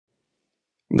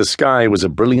The sky was a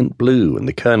brilliant blue, and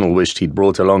the colonel wished he'd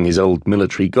brought along his old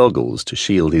military goggles to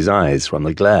shield his eyes from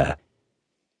the glare.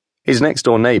 His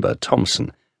next-door neighbour,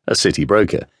 Thompson, a city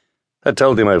broker, had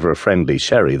told him over a friendly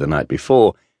sherry the night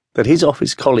before that his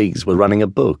office colleagues were running a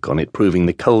book on it proving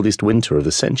the coldest winter of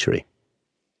the century.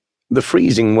 The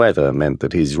freezing weather meant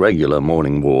that his regular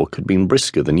morning walk had been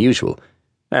brisker than usual,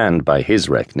 and by his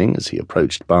reckoning, as he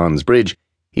approached Barnes Bridge,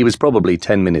 he was probably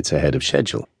 10 minutes ahead of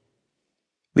schedule.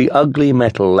 The ugly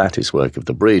metal latticework of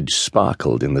the bridge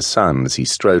sparkled in the sun as he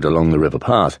strode along the river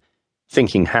path,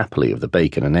 thinking happily of the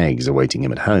bacon and eggs awaiting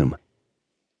him at home.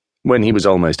 When he was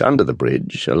almost under the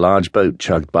bridge, a large boat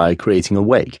chugged by, creating a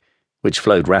wake, which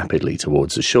flowed rapidly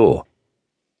towards the shore.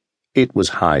 It was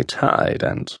high tide,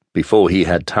 and, before he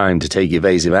had time to take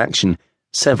evasive action,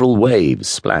 several waves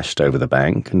splashed over the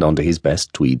bank and onto his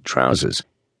best tweed trousers.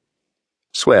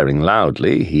 Swearing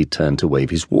loudly, he turned to wave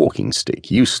his walking stick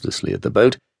uselessly at the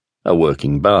boat, a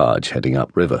working barge heading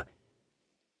upriver.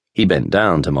 He bent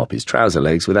down to mop his trouser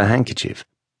legs with a handkerchief.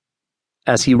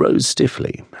 As he rose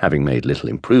stiffly, having made little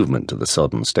improvement to the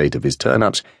sodden state of his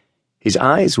turnips, his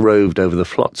eyes roved over the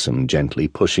flotsam gently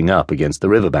pushing up against the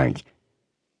riverbank.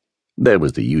 There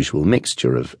was the usual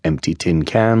mixture of empty tin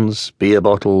cans, beer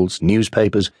bottles,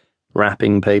 newspapers,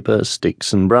 wrapping paper,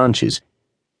 sticks and branches.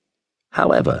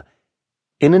 However,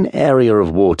 in an area of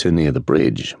water near the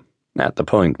bridge, at the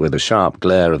point where the sharp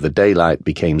glare of the daylight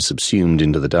became subsumed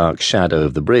into the dark shadow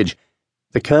of the bridge,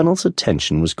 the colonel's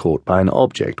attention was caught by an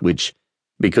object which,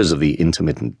 because of the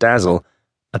intermittent dazzle,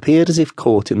 appeared as if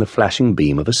caught in the flashing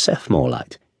beam of a Sefmore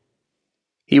light.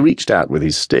 He reached out with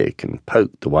his stick and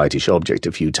poked the whitish object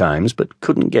a few times, but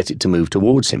couldn't get it to move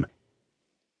towards him.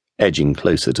 Edging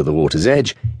closer to the water's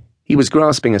edge, he was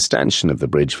grasping a stanchion of the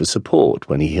bridge for support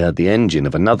when he heard the engine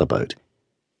of another boat.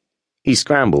 He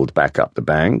scrambled back up the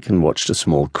bank and watched a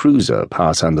small cruiser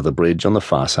pass under the bridge on the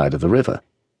far side of the river.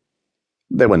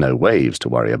 There were no waves to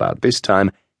worry about this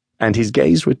time, and his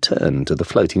gaze returned to the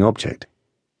floating object.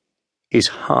 His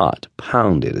heart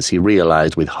pounded as he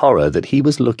realized with horror that he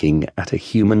was looking at a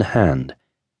human hand,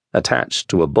 attached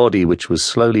to a body which was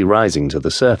slowly rising to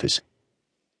the surface.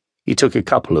 He took a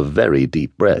couple of very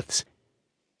deep breaths.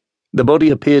 The body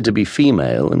appeared to be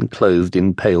female and clothed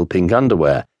in pale pink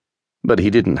underwear, but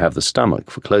he didn't have the stomach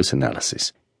for close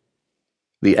analysis.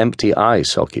 The empty eye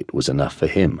socket was enough for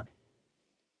him.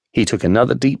 He took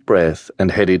another deep breath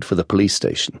and headed for the police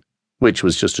station, which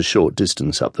was just a short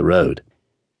distance up the road.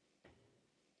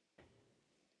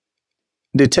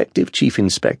 Detective Chief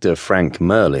Inspector Frank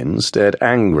Merlin stared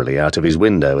angrily out of his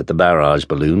window at the barrage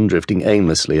balloon drifting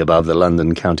aimlessly above the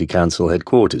London County Council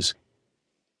headquarters.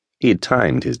 He had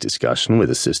timed his discussion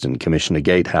with Assistant Commissioner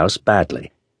Gatehouse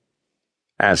badly.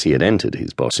 As he had entered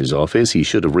his boss's office, he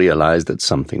should have realized that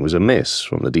something was amiss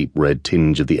from the deep red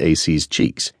tinge of the AC's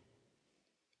cheeks.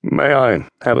 "May I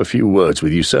have a few words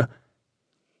with you, sir?"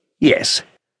 "Yes,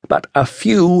 but a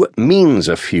few means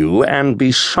a few, and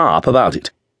be sharp about it."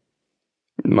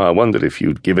 "I wondered if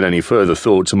you'd given any further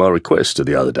thought to my request of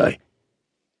the other day."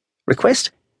 "Request?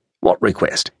 What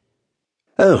request?"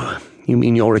 "Oh, you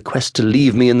mean your request to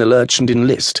leave me in the lurch and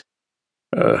enlist?"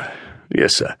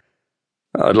 Yes, sir.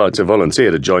 I'd like to volunteer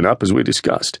to join up as we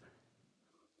discussed."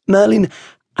 "Merlin,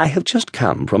 I have just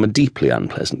come from a deeply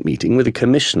unpleasant meeting with the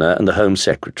Commissioner and the Home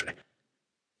Secretary.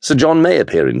 Sir John may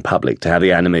appear in public to have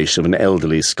the animation of an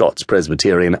elderly Scots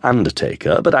Presbyterian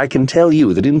undertaker, but I can tell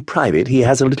you that in private he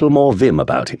has a little more vim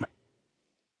about him.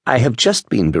 I have just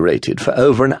been berated for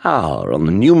over an hour on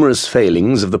the numerous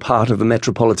failings of the part of the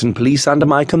Metropolitan Police under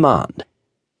my command.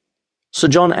 Sir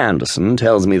John Anderson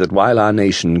tells me that while our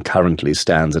nation currently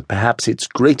stands at perhaps its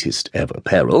greatest ever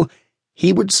peril,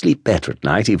 he would sleep better at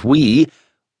night if we,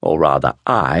 or rather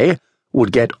I,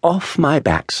 would get off my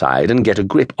backside and get a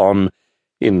grip on,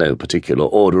 in no particular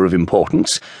order of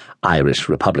importance, Irish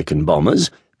Republican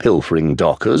bombers, pilfering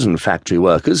dockers and factory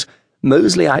workers,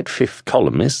 Mosleyite fifth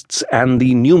columnists, and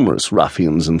the numerous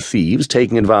ruffians and thieves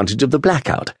taking advantage of the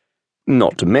blackout.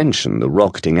 Not to mention the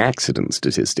rocketing accident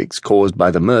statistics caused by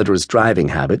the murderous driving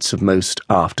habits of most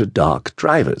after-dark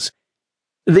drivers.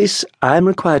 This I am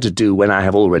required to do when I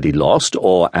have already lost,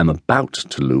 or am about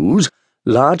to lose,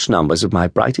 large numbers of my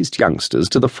brightest youngsters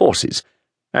to the forces,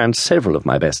 and several of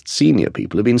my best senior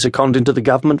people have been seconded to the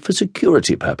government for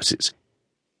security purposes.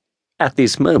 At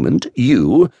this moment,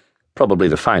 you, probably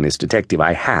the finest detective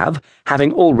I have,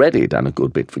 having already done a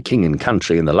good bit for King and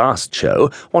Country in the last show,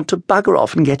 want to bugger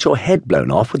off and get your head blown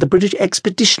off with the British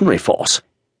Expeditionary Force."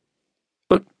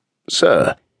 "But,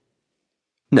 sir—"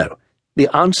 "No. The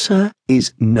answer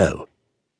is no.